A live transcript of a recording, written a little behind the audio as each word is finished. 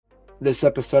This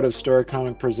episode of Story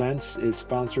Comic Presents is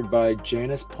sponsored by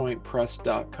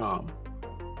JanusPointPress.com.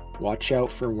 Watch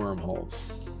out for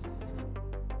wormholes.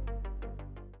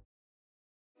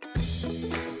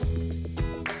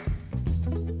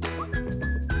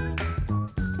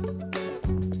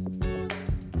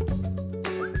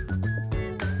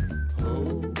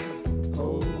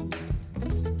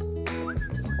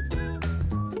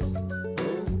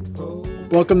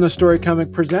 Welcome to Story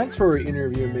Comic Presents, where we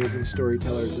interview amazing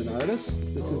storytellers and artists.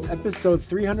 This is episode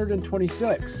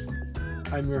 326.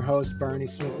 I'm your host, Barney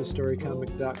Smith of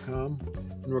StoryComic.com,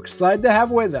 and we're excited to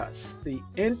have with us the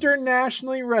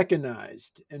internationally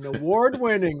recognized and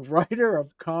award-winning writer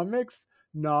of comics,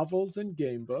 novels, and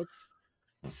game books,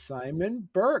 Simon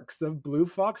Birks of Blue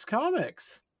Fox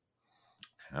Comics.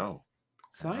 Oh,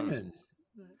 Simon,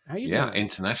 how you doing?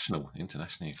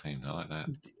 Internationally acclaimed. I like that.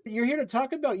 You're here to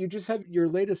talk about, you just had your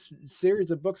latest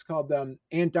series of books called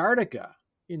Antarctica,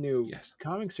 your new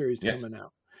comic series coming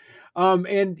out.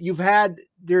 And you've had,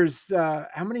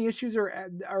 how many issues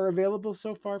are available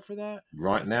so far for that?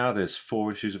 Right now, there's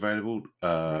 4 issues available.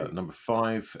 Number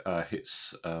 5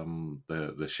 hits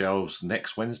the shelves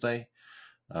next Wednesday.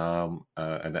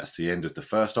 And that's the end of the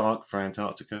first arc for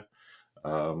Antarctica.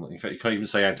 In fact, you can't even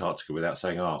say Antarctica without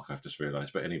saying arc, I've just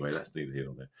realised. But anyway, that's neither here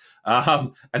nor there.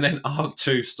 And then arc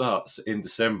 2 starts in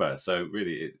December. So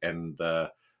really,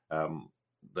 the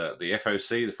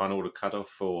FOC, the final order cutoff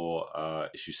for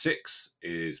issue 6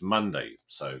 is Monday.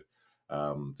 So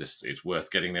it's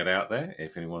worth getting that out there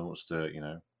if anyone wants to,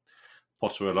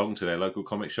 potter along to their local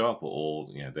comic shop or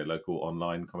their local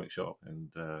online comic shop and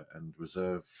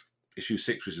reserve issue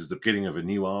 6, which is the beginning of a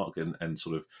new arc and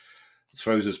sort of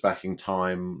throws us back in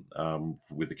time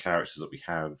with the characters that we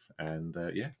have, and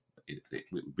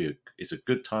it's a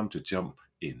good time to jump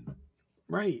in.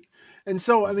 Right, and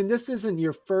so I mean, this isn't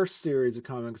your first series of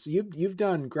comics. You've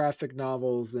done graphic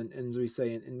novels and as we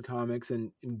say in comics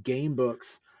and in game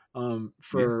books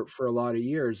for a lot of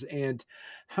years. And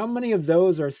how many of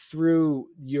those are through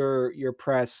your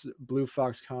press, Blue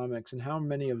Fox Comics, and how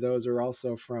many of those are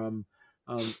also from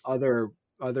other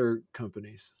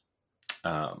companies?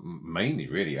 Mainly,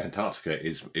 really, Antarctica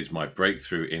is my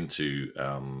breakthrough into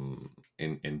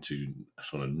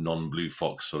sort of non-Blue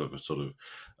Fox sort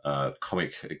of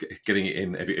comic, getting it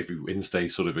in every Wednesday,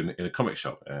 sort of in a comic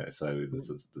shop. So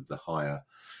the higher,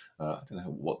 I don't know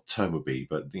what term would be,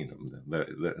 but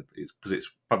it's because it's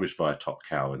published by Top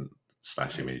Cow and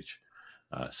 / Image.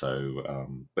 But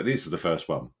this is the first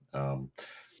one.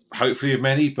 Hopefully of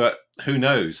many, but who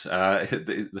knows?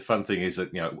 The fun thing is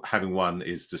that having one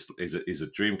is a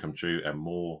dream come true, and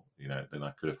more than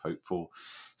I could have hoped for.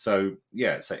 So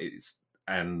it's,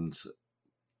 and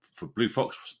for Blue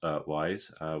Fox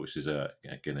wise, which is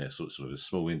again a sort of a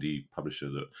small indie publisher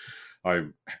that I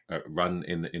run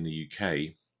in the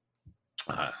UK.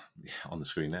 On the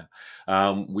screen now,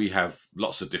 we have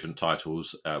lots of different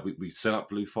titles. We set up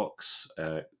Blue Fox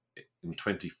in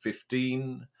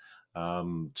 2015.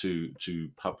 To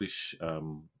publish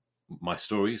my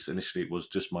stories. Initially, it was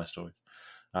just my stories,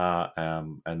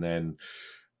 and then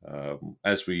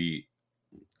as we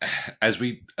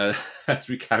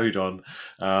carried on,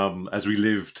 as we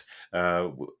lived,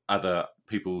 other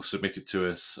people submitted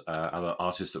to us, other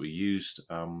artists that we used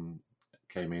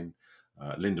came in.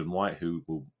 Lyndon White, who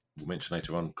we'll mention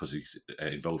later on because he's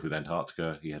involved with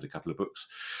Antarctica. He had a couple of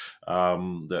books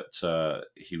that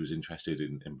he was interested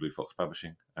in Blue Fox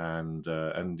publishing, and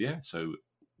so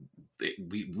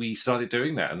we started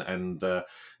doing that, and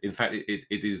in fact it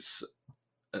is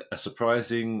a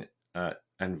surprising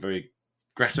and very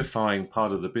gratifying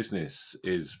part of the business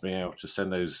is being able to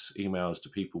send those emails to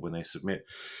people when they submit,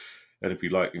 and if you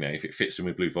like, if it fits in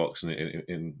with Blue Fox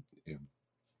and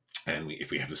if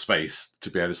we have the space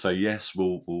to be able to say yes,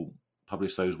 we'll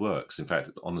publish those works. In fact,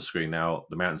 on the screen now,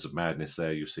 The Mountains of Madness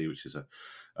there you see, which is a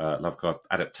Lovecraft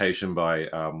adaptation by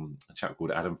a chap called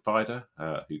Adam Fider,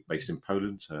 who's based in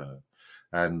Poland,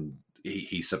 and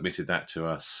he submitted that to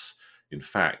us, in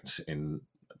fact, in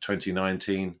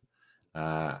 2019.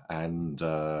 And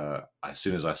as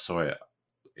soon as I saw it,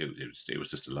 it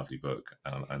was just a lovely book,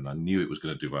 and I knew it was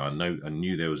going to do well. I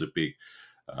knew there was a big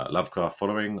Lovecraft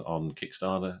following on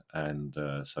Kickstarter, and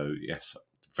so yes,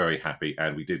 very happy,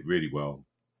 and we did really well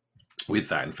with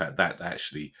that. In fact, that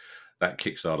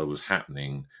Kickstarter was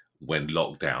happening when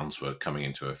lockdowns were coming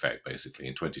into effect, basically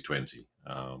in 2020,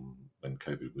 when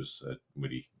COVID was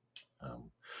really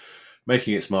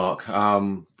making its mark.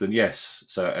 Then yes,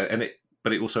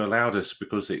 but it also allowed us,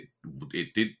 because it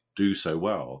did do so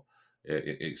well.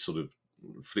 It sort of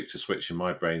flicked a switch in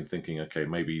my brain, thinking, okay,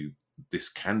 maybe this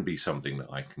can be something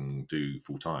that I can do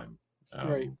full time.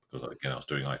 Right. because again I was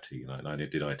doing IT, and I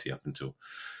did IT up until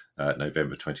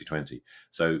November 2020.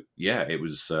 So yeah, it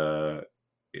was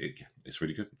it's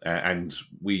really good, and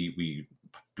we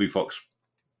Blue Fox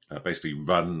basically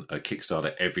run a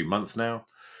Kickstarter every month now.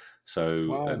 So,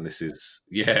 Wow. and this is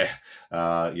yeah.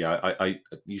 I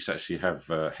used to actually have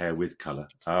hair with color,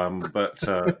 but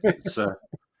it's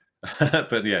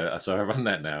but yeah. So I run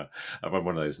that now. I run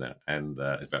one of those now, and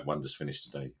in fact, one just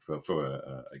finished today for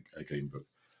a game book.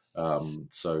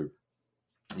 So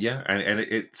yeah, and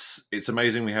it's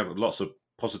amazing. We have lots of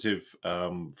positive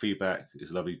feedback.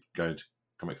 It's lovely going to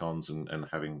Comic Cons and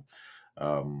having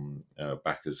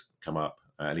backers come up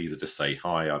and either just say,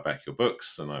 "Hi, I back your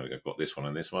books, and I've got this one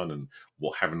and this one, and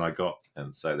what haven't I got?"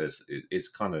 And so it's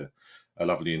kind of a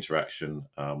lovely interaction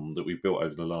that we've built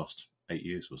over the last 8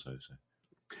 years or so. So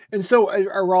And so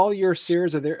are all your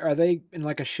series, are they in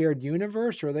like a shared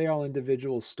universe, or are they all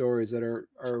individual stories that are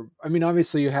I mean,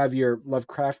 obviously you have your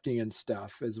Lovecraftian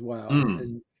stuff as well mm.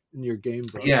 in your game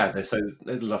Yeah, books.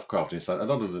 they're Lovecraftian. So a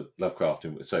lot of the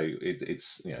Lovecraftian, so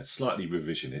it's slightly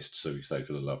revisionist, so we say,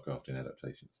 for the Lovecraftian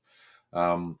adaptations.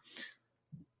 Um,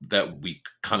 that we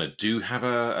kind of do have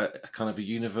a kind of a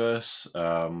universe.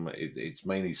 It's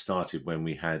mainly started when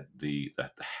we had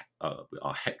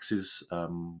our hexes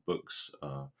books.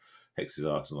 Hexes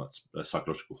are some like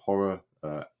psychological horror,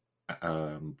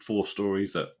 4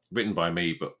 stories that written by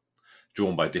me but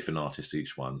drawn by different artists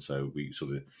each one. So we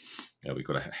sort of we've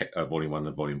got a volume 1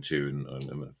 and volume 2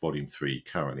 and volume 3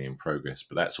 currently in progress.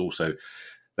 But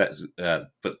but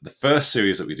the first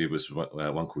series that we did was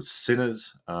one called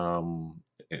Sinners.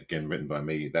 Again, written by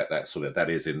me. That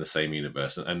is in the same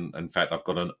universe, and in fact, I've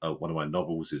got one of my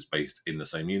novels is based in the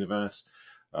same universe.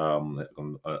 A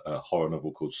horror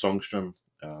novel called Songstrom,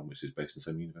 which is based in the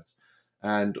same universe,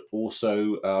 and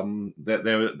also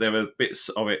there are bits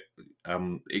of it.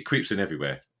 It creeps in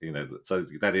everywhere, So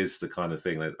that is the kind of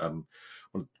thing that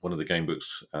one of the game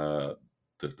books, the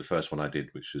first one I did,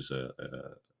 which was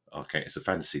Arcane. It's a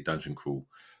fantasy dungeon crawl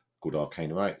called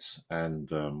Arcane Rites, and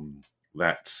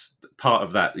that's part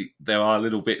of that. There are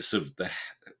little bits of the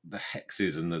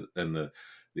hexes and the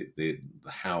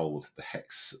how the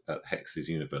hexes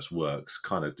universe works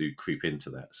kind of do creep into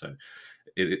that. So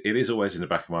it is always in the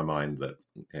back of my mind that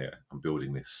I'm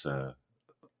building this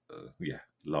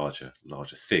larger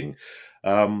thing,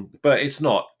 but it's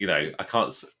not. I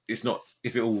can't. It's not.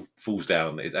 If it all falls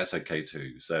down, that's okay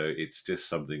too. So it's just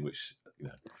something which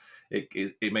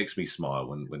it makes me smile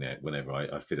whenever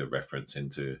I fit a reference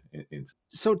into.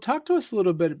 So talk to us a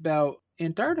little bit about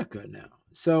Antarctica now.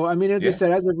 So I mean, as I Yeah.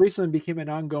 said, as it recently became an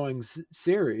ongoing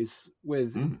series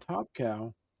with Mm, Top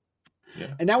Cow,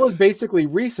 yeah. and that was basically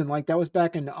recent, like that was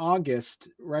back in August,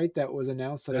 right? That was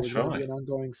announced that it was That's going to be right. an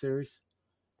ongoing series.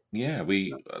 Yeah, No.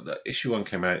 the issue 1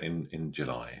 came out in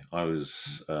July. I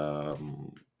was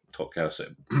Top Cow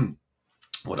said,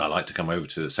 "Would I like to come over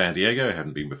to San Diego? I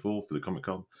hadn't been before for the Comic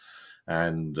Con."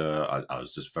 And I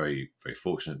was just very, very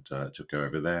fortunate to go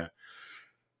over there.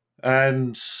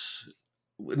 And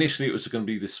initially, it was going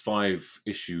to be this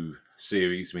 5-issue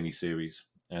mini series,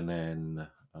 and then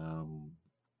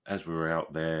as we were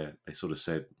out there, they sort of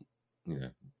said, you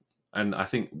know, and I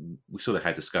think we sort of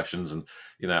had discussions, and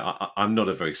I'm not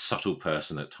a very subtle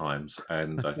person at times,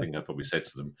 and I think I probably said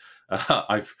to them,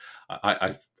 I've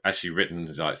actually written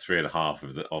like 3.5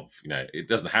 of it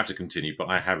doesn't have to continue, but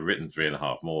I have written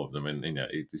 3.5 more of them, and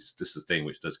it's just a thing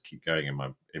which does keep going in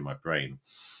my brain,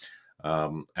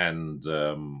 and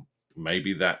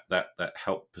maybe that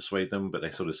helped persuade them, but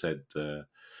they sort of said.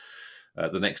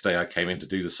 The next day I came in to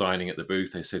do the signing at the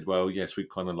booth. They said, "Well, yes, we'd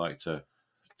kind of like to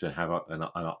have an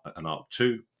arc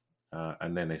 2,"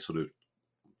 and then they sort of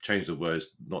changed the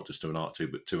words not just to an arc 2,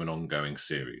 but to an ongoing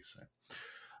series.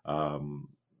 So,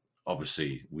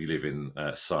 obviously, we live in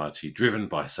a society driven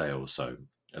by sales, so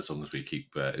as long as we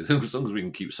keep, as long as we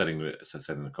can keep selling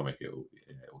the comic, it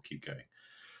will keep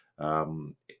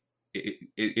going.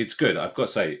 It's good. I've got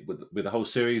to say, with the whole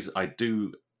series, I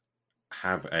do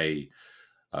have a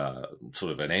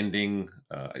sort of an ending.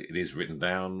 It is written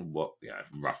down, what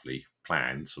roughly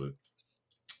planned, sort of,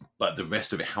 but the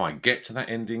rest of it, how I get to that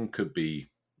ending, could be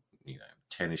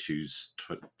 10 issues,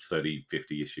 30,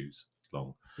 50 issues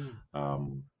long.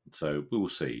 Hmm. So we will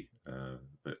see.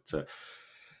 But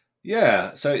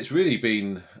yeah, so it's really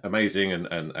been amazing,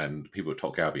 and people at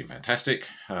Top Cow have been fantastic.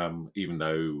 Even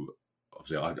though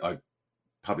obviously I've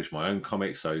published my own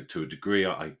comics, so to a degree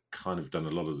I kind of done a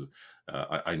lot of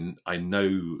I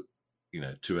know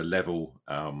to a level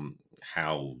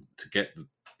how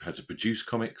to produce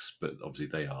comics, but obviously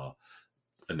they are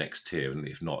the next tier, and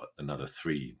if not another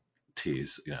 3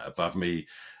 tiers, above me,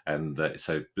 and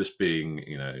so just being,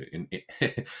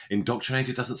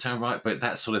 indoctrinated doesn't sound right, but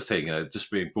that sort of thing, just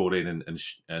being brought in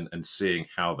and seeing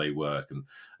how they work,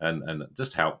 and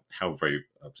just how very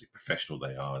obviously professional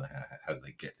they are, and how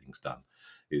they get things done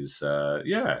is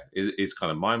is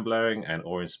kind of mind blowing and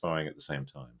awe inspiring at the same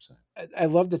time. So I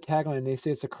love the tagline. They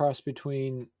say it's a cross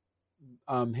between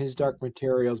His Dark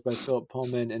Materials by Philip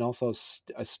Pullman and also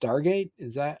a Stargate.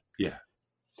 Is that yeah,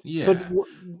 so? yeah.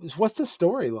 What's the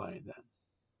storyline then?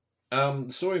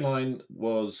 The storyline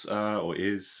was or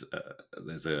is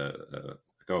there's a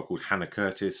girl called Hannah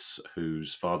Curtis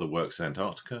whose father works in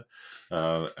Antarctica,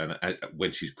 and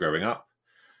when she's growing up,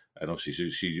 and obviously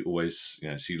she always,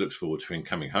 she looks forward to him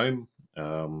coming home,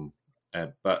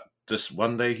 but just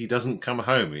one day he doesn't come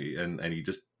home, and he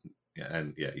just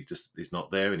he just is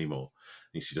not there anymore,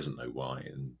 and she doesn't know why,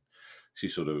 and she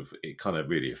sort of, it kind of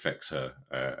really affects her,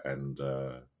 and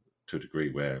to a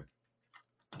degree where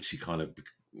she kind of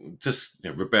just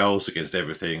rebels against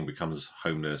everything, becomes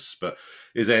homeless, but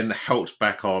is then helped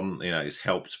back on. Is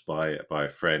helped by a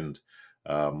friend,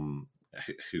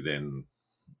 who then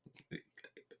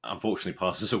unfortunately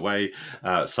passes away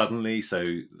suddenly.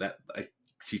 So that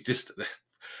she just,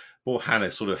 poor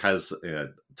Hannah sort of has,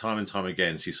 time and time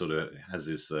again, she sort of has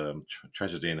this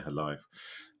tragedy in her life.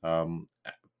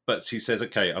 But she says,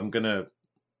 "Okay, I'm gonna,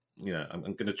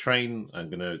 I'm gonna train. I'm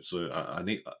gonna sort of, I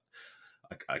need.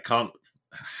 I can't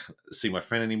see my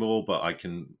friend anymore, but I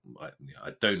can.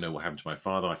 I don't know what happened to my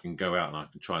father. I can go out and I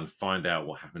can try and find out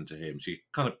what happened to him." She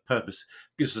kind of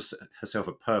gives herself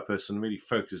a purpose and really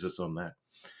focuses on that,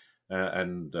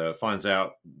 and finds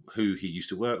out who he used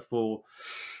to work for.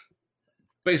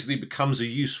 Basically, becomes a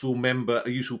useful member,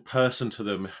 a useful person to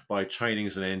them by training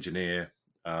as an engineer.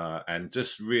 And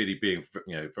just really being,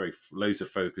 very laser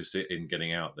focused in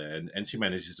getting out there, and she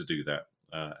manages to do that.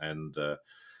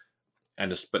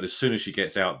 But as soon as she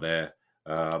gets out there,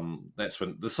 that's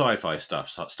when the sci-fi stuff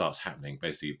starts happening.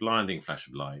 Basically, blinding flash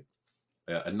of light,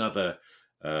 another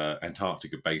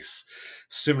Antarctica base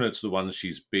similar to the one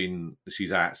she's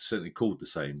at, certainly called the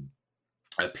same,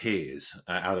 appears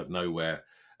out of nowhere,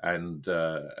 and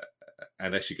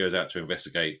as she goes out to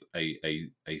investigate,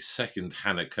 a second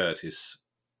Hannah Curtis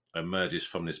emerges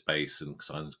from this base and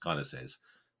kind of says,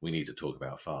 "We need to talk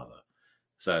about father."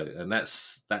 So, and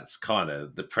that's kind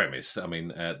of the premise. I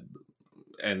mean,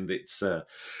 and it's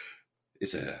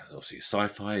obviously a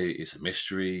sci-fi. It's a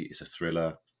mystery. It's a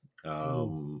thriller.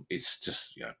 It's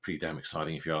just pretty damn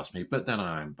exciting if you ask me. But then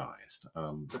I am biased.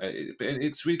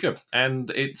 It's really good, and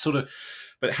it sort of,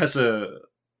 but it has a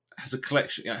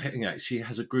collection. She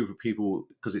has a group of people,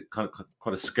 because it kind of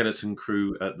quite a skeleton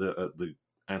crew at the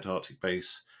Antarctic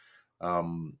base.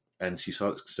 And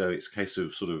so it's a case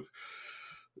of sort of,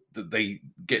 they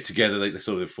get together, they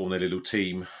sort of form their little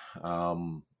team,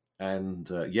 and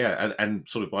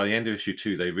sort of by the end of issue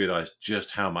 2, they realize just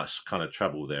how much kind of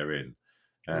trouble they're in,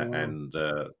 and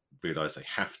realize they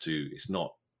have to. It's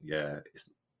not,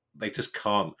 they just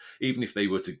can't. Even if they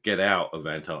were to get out of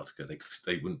Antarctica,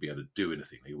 they wouldn't be able to do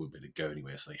anything. They wouldn't be able to go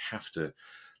anywhere. So they have to.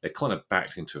 They're kind of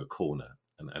backed into a corner,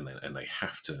 and they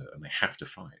have to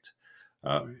fight.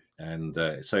 So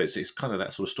it's kind of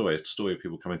that sort of story. It's a story of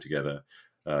people coming together,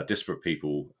 disparate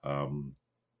people,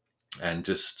 and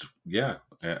just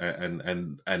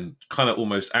and kind of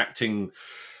almost acting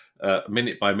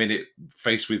minute by minute,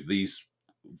 faced with these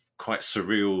quite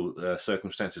surreal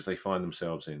circumstances they find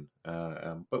themselves in.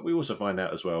 But we also find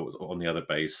out as well on the other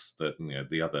base that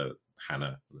the other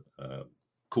Hannah,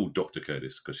 called Dr.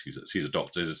 Curtis, because she's a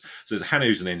doctor. So there's Hannah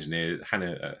who's an engineer,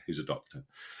 Hannah who's a doctor.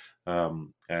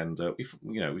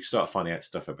 We start finding out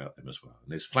stuff about them as well.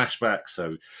 And there's flashbacks,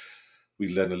 so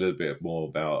we learn a little bit more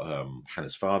about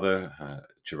Hannah's father,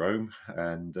 Jerome,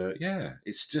 and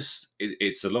it's just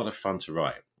it's a lot of fun to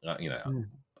write.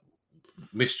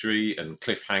 Mystery and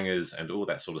cliffhangers and all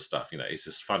that sort of stuff. It's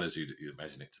as fun as you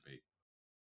imagine it to be.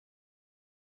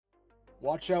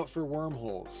 Watch out for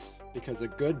wormholes, because a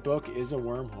good book is a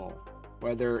wormhole,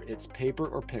 whether it's paper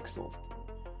or pixels.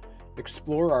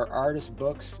 Explore our artist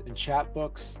books and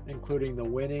chapbooks, including the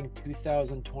winning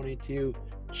 2022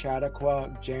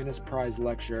 Chautauqua Janus Prize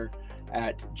Lecture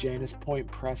at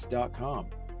januspointpress.com.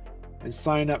 And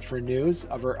sign up for news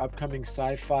of our upcoming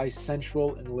sci-fi,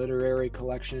 sensual, and literary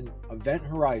collection, Event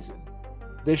Horizon.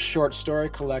 This short story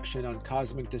collection on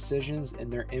cosmic decisions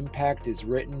and their impact is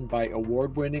written by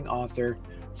award-winning author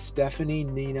Stephanie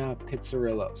Nina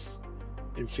Pizzarillos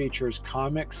and features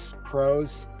comics,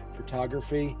 prose,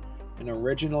 photography, and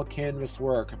original canvas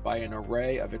work by an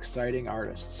array of exciting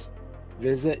artists.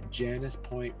 Visit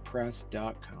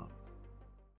januspointpress.com.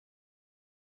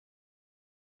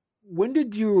 when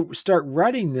did you start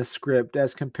writing this script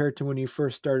as compared to when you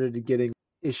first started getting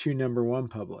issue number 1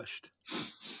 published?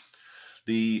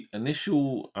 The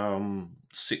initial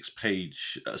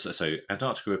 6-page, so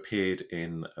Antarctica appeared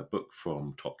in a book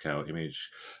from Top Cow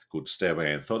Image called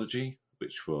Stairway Anthology,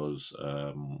 which was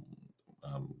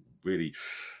really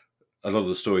a lot of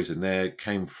the stories in there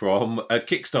came from a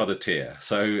Kickstarter tier.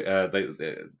 So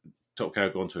they Top Cow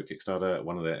had gone to a Kickstarter.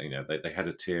 One of their, they had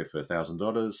a tier for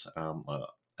 $1,000.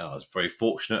 I was very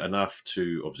fortunate enough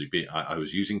to obviously be. I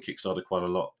was using Kickstarter quite a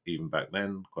lot even back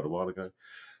then, quite a while ago.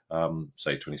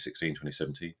 Say 2016,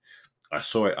 2017. I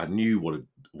saw it. I knew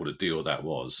what a deal that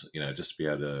was. Just to be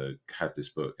able to have this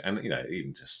book, and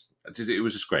even just it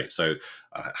was just great. So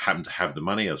I happened to have the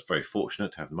money. I was very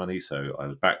fortunate to have the money, so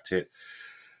I backed it.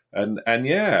 And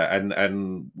yeah,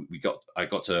 and I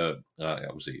got to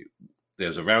obviously there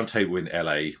was a roundtable in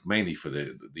LA mainly for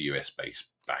the US based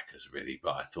backers really,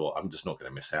 but I thought I'm just not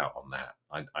going to miss out on that.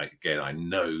 I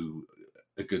know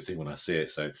a good thing when I see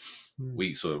it, so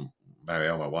we sort of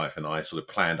Marielle, my wife, and I sort of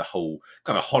planned a whole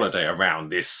kind of holiday around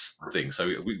this thing.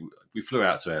 So we flew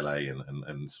out to LA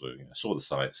and sort of saw the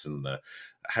sights and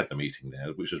had the meeting there,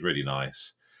 which was really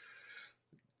nice.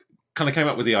 Kind of came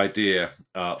up with the idea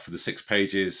for the 6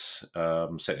 pages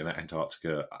set in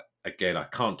Antarctica. Again, I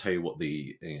can't tell you what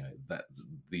the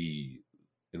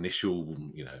initial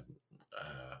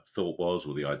thought was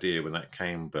or the idea when that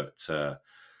came, but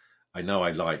I know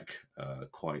I like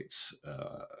quite.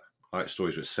 I like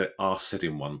stories which are set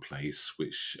in one place,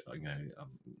 which are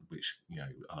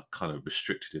kind of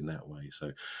restricted in that way. So,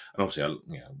 and obviously,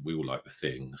 we all like The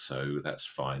Thing, so that's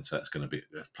fine. So that's going to be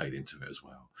played into it as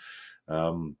well.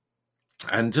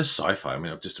 And just sci-fi. I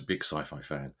mean, I'm just a big sci-fi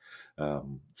fan.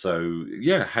 So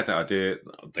yeah, had that idea.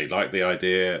 They liked the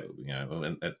idea,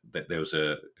 and there was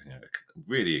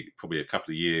really probably a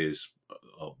couple of years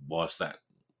whilst that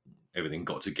everything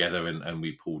got together and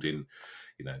we pulled in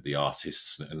the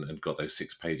artists and got those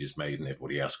 6 pages made, and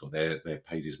everybody else got their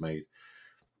pages made.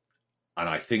 And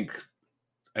I think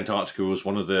Antarctica was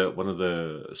one of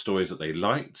the stories that they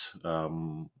liked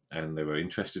and they were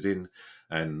interested in,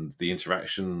 and the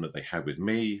interaction that they had with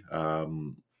me,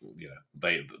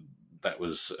 that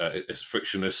was as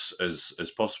frictionless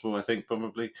as possible. I think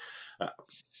probably.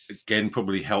 Again,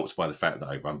 probably helped by the fact that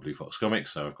I run Blue Fox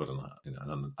Comics, so I've got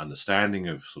an understanding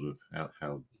of sort of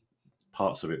how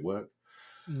parts of it work.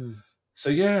 So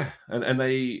yeah, and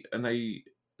it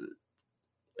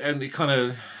kind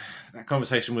of that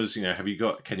conversation was, do you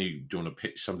want to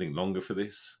pitch something longer for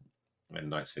this?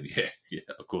 And I said, yeah,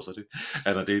 of course I do,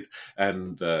 and I did,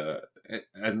 and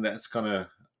that's kind of,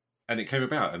 and it came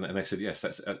about, and they said yes,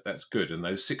 that's good, and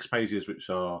those 6 pages which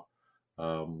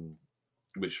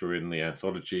were in the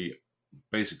anthology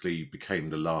basically became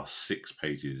the last 6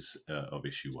 pages of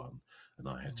issue 1, and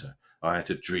I had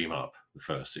to dream up the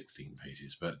first 16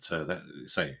 pages. But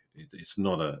it's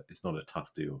not a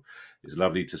tough deal. It's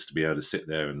lovely just to be able to sit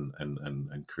there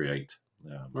and create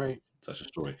such a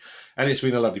story, and it's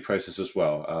been a lovely process as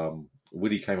well.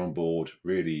 Woody came on board,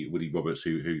 really. Woody Roberts,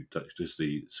 who does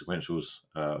the sequentials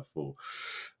for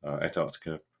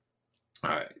Antarctica.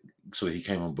 So he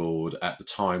came on board at the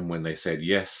time when they said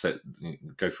yes, that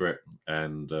go for it.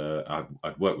 And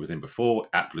I'd worked with him before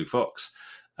at Blue Fox,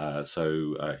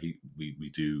 so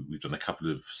we've done a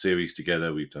couple of series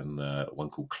together. We've done one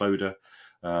called Cloda,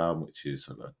 which is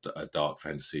a dark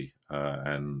fantasy,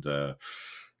 and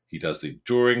he does the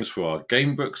drawings for our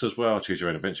game books as well, Choose Your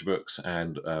Own Adventure books,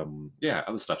 and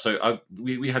other stuff. So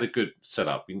we had a good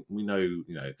setup. We know,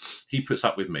 he puts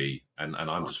up with me, and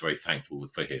I'm just very thankful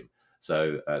for him.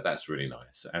 So that's really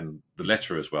nice. And the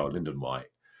letterer as well, Lyndon White,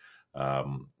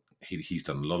 he's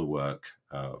done a lot of work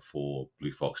for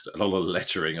Blue Fox, a lot of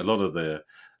lettering, a lot of the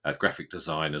graphic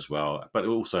design as well. But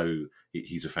also,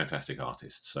 he's a fantastic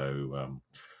artist. So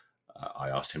I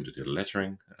asked him to do the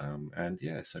lettering, and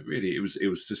so really, it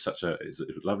was just such a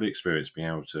lovely experience being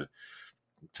able to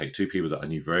take 2 people that I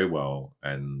knew very well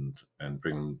and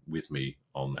bring them with me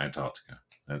on Antarctica,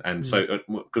 and so.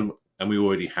 And we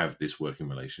already have this working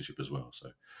relationship as well,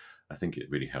 so I think it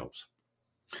really helps.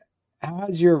 How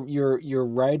has your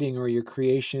writing or your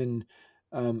creation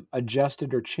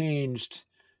adjusted or changed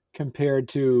compared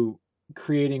to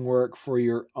creating work for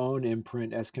your own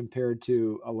imprint as compared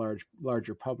to a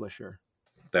larger publisher?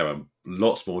 There are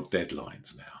lots more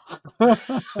deadlines now.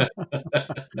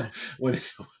 when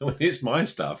it's my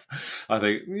stuff, I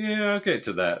think, I'll get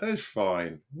to that. That's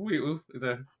fine.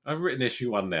 I've written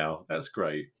issue 1 now. That's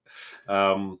great.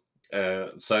 So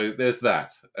there's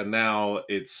that, and now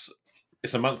it's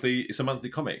it's a monthly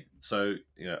comic. So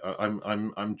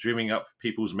I'm dreaming up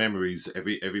people's memories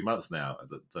every month now,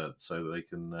 so they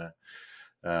can.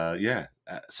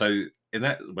 So in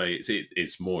that way,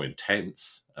 it's more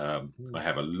intense. I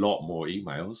have a lot more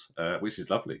emails, which is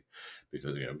lovely,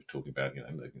 because we're talking about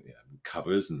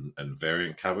covers and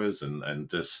variant covers and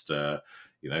just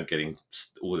getting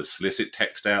all the solicit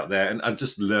text out there, and I'm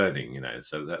just learning,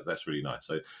 so that's really nice.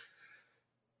 So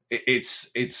it's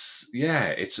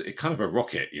kind of a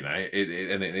rocket,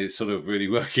 and it's sort of really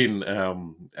working.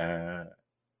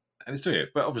 And it's doing it.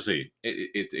 But obviously,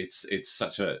 it's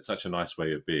such a nice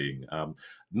way of being.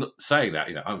 Not saying that,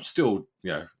 I'm still,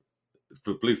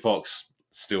 for Blue Fox,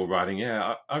 still writing.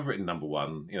 Yeah, I've written number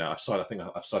one. I think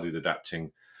I've started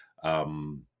adapting,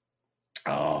 the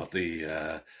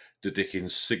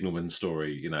Dickens Signalman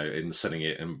story. In selling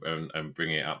it and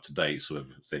bringing it up to date, sort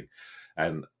of thing,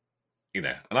 and.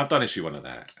 And I've done issue one of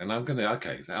that, and I'm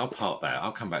I'll park that.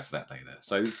 I'll come back to that later.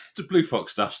 So the Blue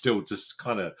Fox stuff still just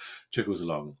kind of trickles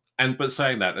along. But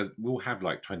saying that, we'll have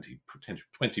like 20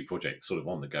 projects sort of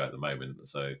on the go at the moment.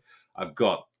 So I've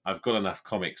got enough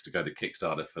comics to go to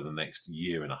Kickstarter for the next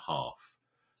year and a half.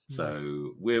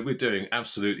 So we're doing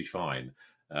absolutely fine.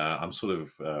 I'm sort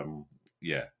of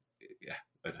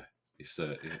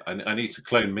I need to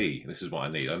clone me. This is what I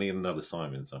need. I need another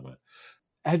Simon somewhere.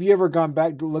 Have you ever gone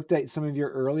back to looked at some of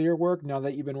your earlier work now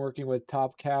that you've been working with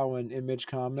Top Cow and Image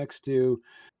Comics to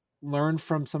learn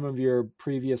from some of your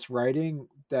previous writing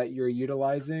that you're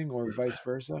utilizing, or vice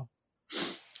versa?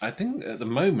 I think at the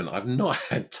moment I've not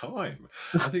had time.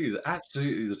 I think it's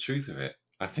absolutely the truth of it.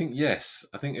 I think yes.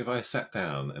 I think if I sat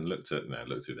down and looked through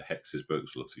the Hex's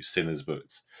books, looked through Sinner's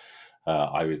books,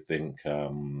 I would think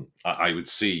I would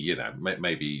see,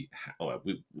 maybe.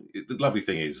 The lovely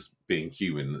thing is being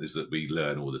human is that we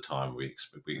learn all the time, we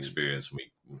experience,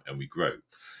 and we grow.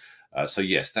 So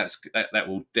yes, that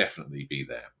will definitely be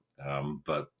there.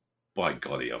 But by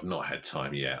golly, I've not had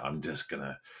time yet. I'm just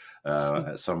gonna.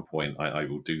 At some point, I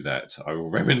will do that. I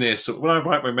will reminisce when I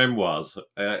write my memoirs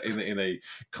in a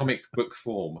comic book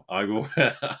form. I will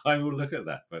I will look at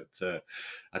that. But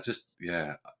I just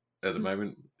at the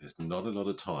moment, there's not a lot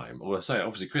of time. Well, I say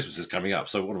obviously Christmas is coming up,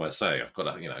 so what do I say? I've got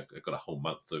a whole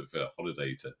month of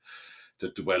holiday to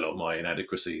dwell on my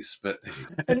inadequacies. But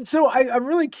And so I'm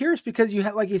really curious because you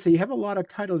have, like you say, you have a lot of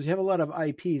titles, you have a lot of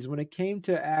IPs. When it came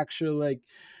to actually like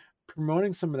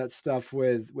promoting some of that stuff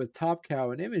with Top Cow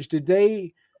and Image,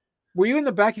 were you in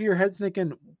the back of your head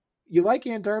thinking, you like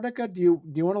Antarctica? Do you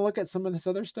want to look at some of this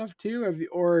other stuff too?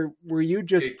 Or were you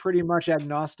just pretty much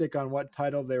agnostic on what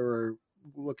title they were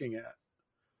looking at?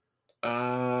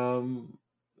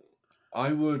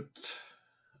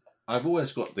 I've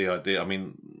always got the idea. I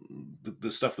mean,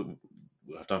 the stuff that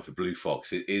I've done for Blue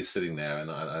Fox is sitting there,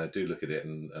 and I do look at it,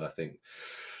 and I think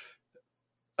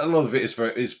a lot of it is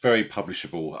very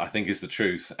publishable. I think is the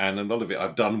truth, and a lot of it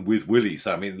I've done with Willie.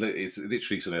 So I mean, it's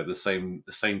literally sort of the same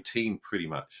team pretty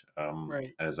much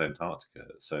Right. as Antarctica.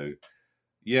 So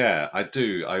yeah, I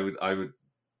do.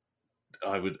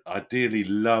 I would ideally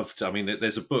love to. I mean,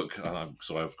 there's a book, and I've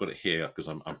got it here because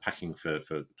I'm packing for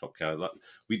Top Cow. Like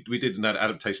we did an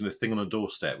adaptation of Thing on a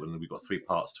Doorstep, and we got 3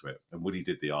 parts to it, and Woody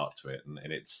did the art to it, and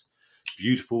it's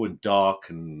beautiful and dark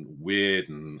and weird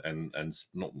and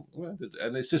not,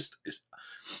 and it's as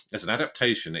an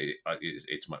adaptation.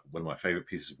 It's one of my favorite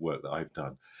pieces of work that I've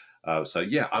done. So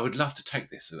yeah, I would love to take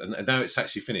this, and now it's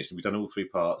actually finished, and we've done all 3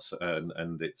 parts,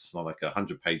 and it's not like a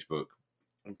 100-page book.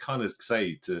 And kind of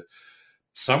say to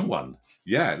someone,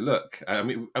 yeah, look, I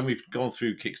mean, and we've gone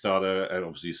through Kickstarter, and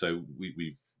obviously, so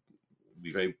we've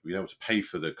been able to pay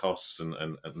for the costs and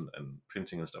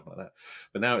printing and stuff like that.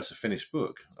 But now it's a finished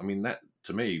book. I mean, that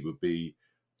to me would be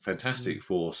fantastic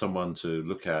for someone to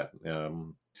look at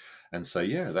and say,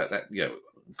 yeah,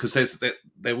 because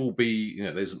there will be,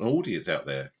 there's an audience out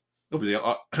there. Obviously,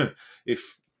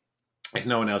 if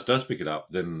no one else does pick it up,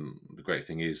 then the great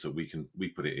thing is that we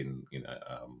put it in,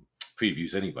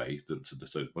 previews anyway.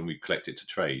 So when we collect it to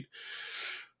trade,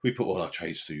 we put all our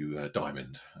trades through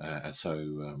Diamond, and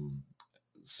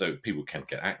so people can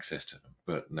get access to them.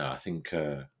 But no, I think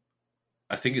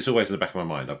it's always in the back of my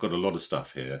mind. I've got a lot of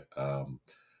stuff here, a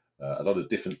lot of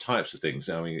different types of things.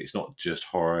 I mean, it's not just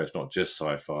horror, it's not just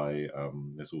sci-fi.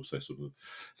 There's also sort of,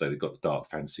 so they've got the dark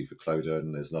fantasy for Clodagh,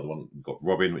 and there's another one. We've got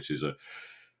Robin, which is a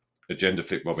gender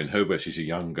flip Robin Hood, where she's a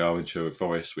young girl in Sherwood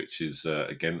Forest, which is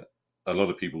again a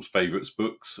lot of people's favorite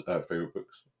books.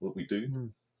 What we do.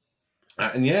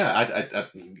 And yeah,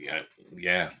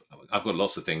 I've got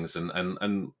lots of things,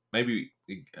 and maybe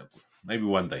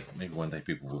one day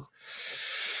people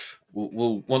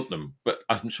will want them, but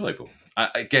I'm sure they will.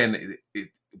 Again,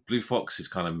 Blue Fox is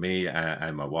kind of me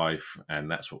and my wife, and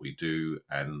that's what we do.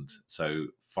 And so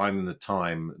finding the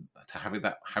time to having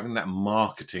that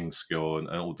marketing skill,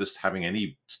 or just having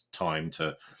any time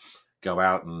to go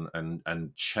out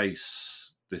and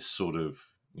chase this sort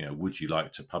of, would you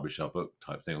like to publish our book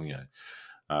type thing,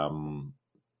 um,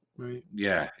 Right.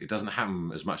 yeah, it doesn't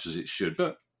happen as much as it should,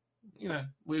 but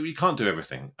we can't do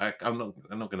everything. I'm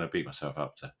not going to beat myself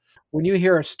up to. When you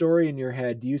hear a story in your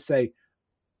head, do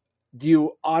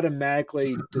you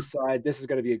automatically decide this is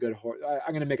going to be a good horror?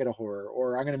 I'm going to make it a horror,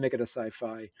 or I'm going to make it a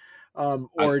sci-fi, I,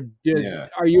 or yeah,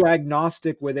 are you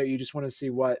agnostic with it? You just want to see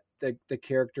what the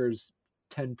characters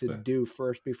tend to but do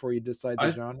first before you decide the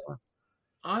I genre.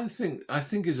 I think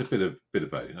it's a bit of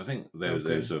both. I think Okay.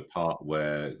 there's a part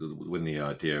where when the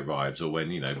idea arrives, or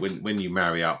when when you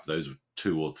marry up those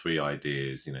two or three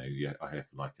ideas, I have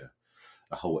like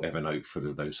a whole Evernote full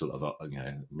of those sort of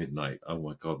midnight. Oh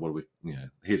my God, what are we?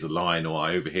 Here's a line, or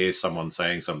I overhear someone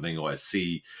saying something, or I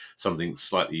see something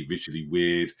slightly visually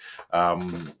weird,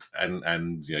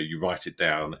 and you write it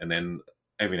down, and then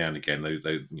every now and again those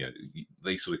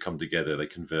they sort of come together, they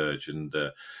converge and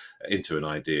into an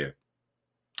idea.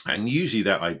 And usually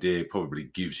that idea probably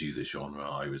gives you the genre,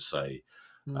 I would say.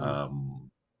 Hmm.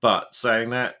 Um, but saying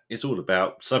that, it's all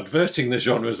about subverting the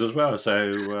genres as well.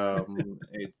 So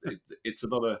it's a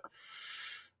lot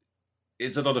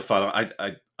of fun.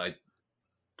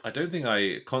 I don't think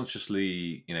I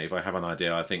consciously, if I have an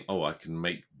idea, I think, oh, I can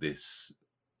make this.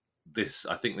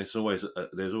 I think there's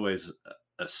always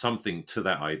something to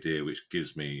that idea which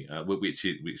gives me,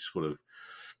 which sort of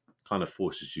kind of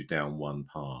forces you down one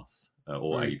path,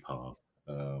 or Right. a path.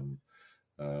 Um,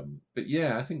 but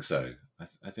yeah, I think so.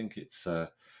 I think it's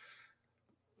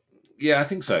yeah, I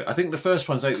think so. I think the first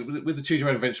ones, with the Choose Your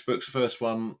Own Adventure books, the first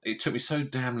one, it took me so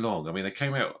damn long. I mean, they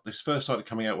came out. This first started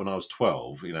coming out when I was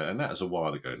 12, and that was a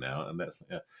while ago now. And that's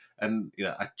yeah, and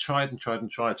I tried and tried and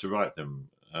tried to write them,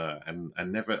 and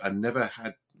never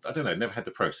had. I don't know, never had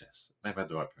the process, never had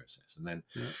the right process. And then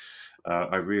Yeah.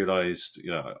 I realised,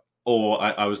 or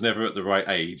I was never at the right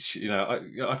age.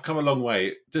 I've come a long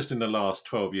way just in the last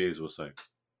 12 years or so.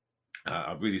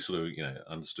 I've really sort of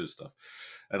understood stuff,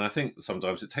 and I think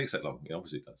sometimes it takes that long. It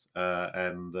obviously does,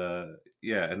 and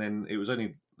yeah. And then it was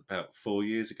only about 4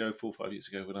 years ago, 4 or 5 years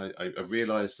ago, when I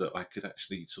realised that I could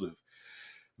actually sort of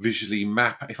visually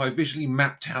map. If I visually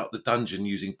mapped out the dungeon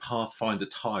using Pathfinder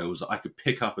tiles that I could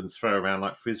pick up and throw around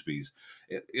like frisbees,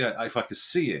 if I could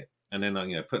see it, and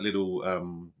then put little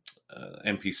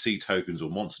NPC tokens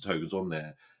or monster tokens on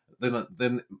there,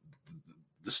 then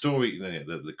the story,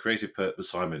 the creative purpose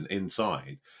Simon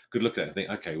inside could look at it and think,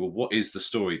 okay, well, what is the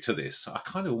story to this? I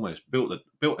kind of almost built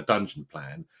a dungeon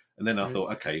plan, and then I Right.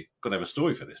 thought, okay, got to have a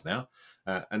story for this now.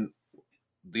 And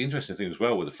the interesting thing as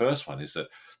well with the first one is that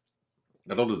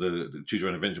a lot of the Choose Your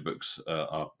Own Adventure books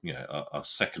are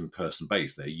second person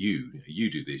based. They're you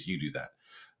do this, you do that.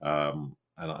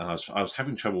 And I was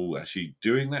having trouble actually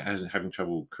doing that. I was having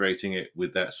trouble creating it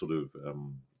with that sort of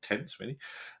tense, really.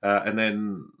 And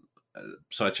then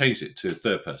so I changed it to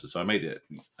third person. So I made it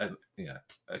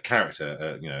a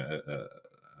character,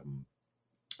 um,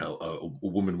 a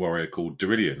woman warrior called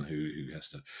Derillion who has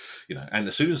to, And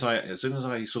as soon as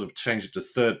I sort of changed it to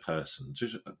third person,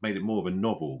 just made it more of a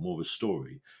novel, more of a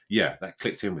story. Yeah, that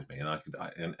clicked in with me,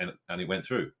 and and it went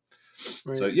through.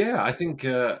 So Right. yeah, I think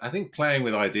playing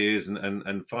with ideas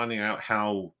and finding out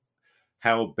how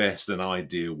best an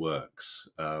idea works.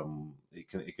 It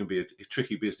can be a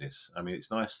tricky business. I mean,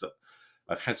 it's nice that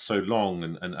I've had so long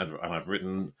and I've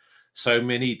written so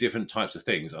many different types of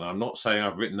things. And I'm not saying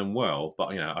I've written them well, but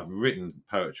I've written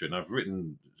poetry and I've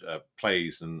written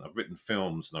plays and I've written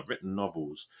films and I've written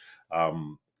novels,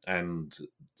 and to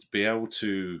be able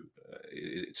to.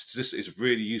 It's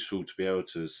really useful to be able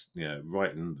to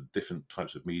write in different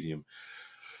types of medium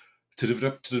to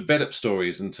develop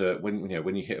stories, and to when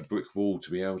you hit a brick wall,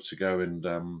 to be able to go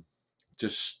and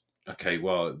just okay,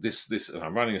 well, this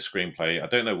I'm writing a screenplay. I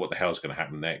don't know what the hell's going to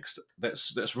happen next.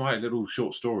 Let's write a little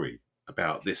short story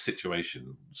about this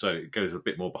situation, so it goes a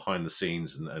bit more behind the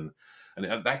scenes, and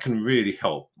that can really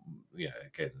help. Yeah,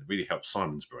 again, really help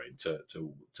Simon's brain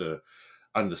to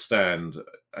understand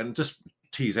and just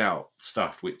tease out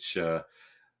stuff which.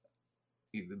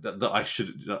 That I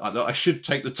should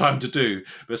take the time to do,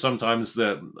 but sometimes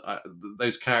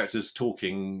those characters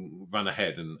talking run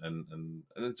ahead, and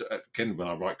again, when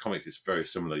I write comics, it's very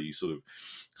similar. You sort of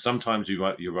sometimes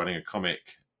you're running a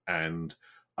comic, and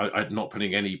I'm not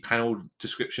putting any panel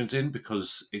descriptions in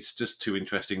because it's just too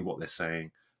interesting what they're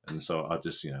saying, and so I'll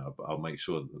just I'll make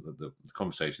sure that the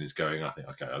conversation is going. I think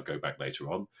okay, I'll go back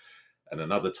later on, and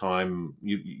another time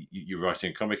you're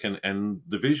writing a comic and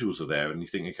the visuals are there, and you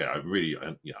think, okay, I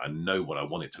know what I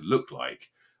want it to look like.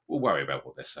 We'll worry about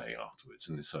what they're saying afterwards,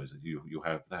 and so you'll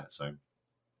have that. So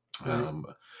Right.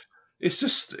 it's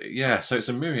just so it's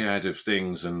a myriad of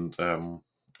things, and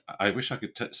I wish I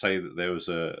could say that there was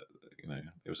a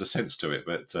sense to it,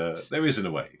 but there is in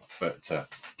a way. But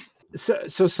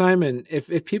So Simon, if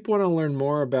people want to learn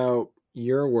more about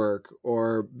your work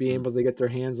or be mm, able to get their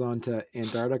hands onto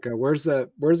Antarctica, where's the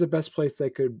best place they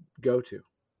could go to?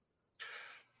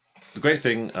 the great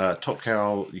thing, Top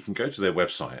Cow, you can go to their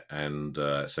website, and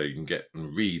so you can get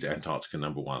and read Antarctica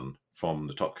 #1 from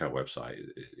the Top Cow website.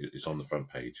 It's on the front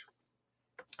page.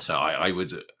 So I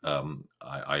would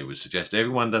suggest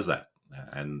everyone does that,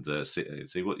 and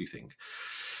see what you think.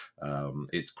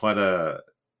 It's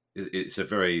a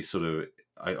very sort of,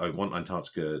 I want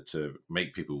Antarctica to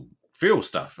make people feel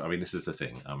stuff. I mean, this is the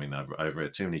thing. I mean, I've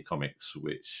read too many comics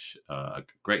which are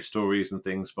great stories and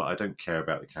things, but I don't care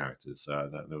about the characters.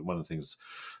 One of the things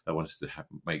I wanted to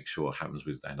make sure happens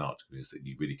with Antarctica is that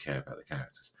you really care about the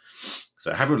characters.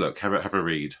 So have a look, have a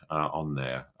read on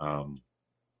there.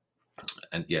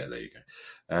 And there you go.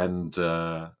 And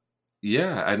and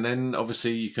then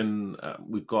obviously you can.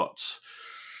 We can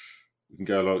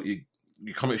go along.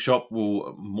 Your comic shop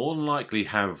will more than likely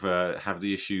have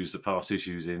the past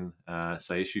issues in.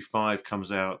 Say issue 5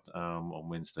 comes out on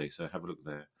Wednesday, so have a look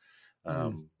there.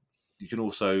 You can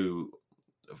also,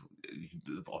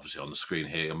 obviously on the screen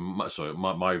here. Sorry,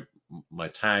 my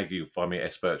tag. You'll find me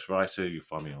at Birks Writer. You'll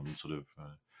find me on sort of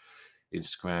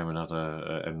Instagram and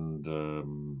other and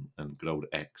good old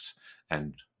X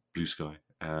and Blue Sky,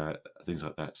 things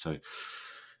like that. So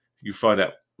you find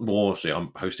out more. Obviously,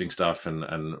 I'm posting stuff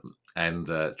and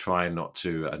trying not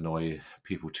to annoy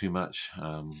people too much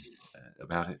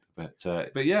about it. But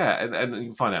yeah, and you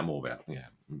can find out more about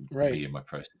Right. me and my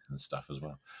process and stuff as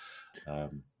well.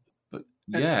 But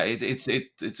And yeah, it's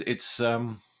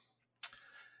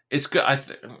good.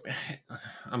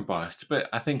 I'm biased, but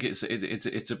I think it's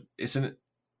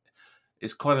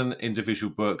quite an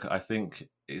individual book. I think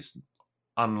it's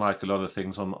unlike a lot of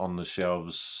things on the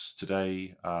shelves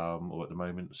today or at the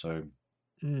moment. So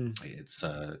it's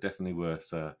definitely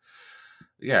worth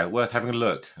having a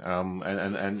look.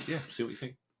 And see what you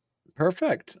think.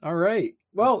 perfect. All right.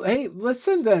 Well, hey,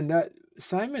 listen then,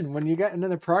 Simon, when you got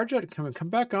another project coming, come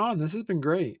back on. This has been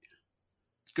great.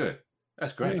 Good.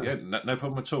 That's great. Yeah. Yeah, no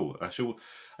problem at all.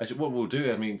 What we'll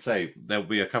do, I mean, say there'll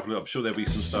be a couple of. I'm sure there'll be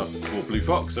some stuff for Blue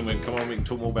Fox, and we can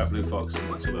talk more about Blue Fox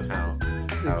and sort of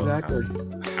Exactly.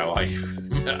 how I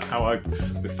how I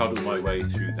befuddled my way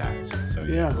through that. So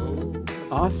Yeah.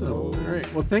 Awesome. All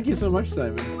right. Well, thank you so much,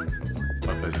 Simon.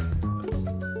 my pleasure.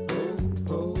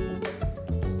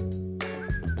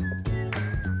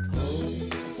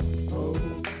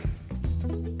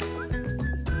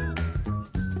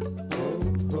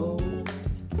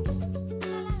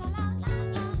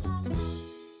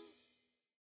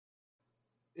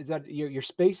 Is that your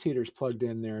space heater's plugged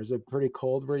in there? Is it pretty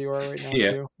cold where you are right now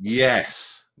Yeah. too?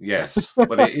 Yes.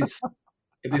 But it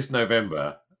is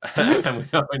November, and we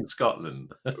are in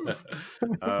Scotland.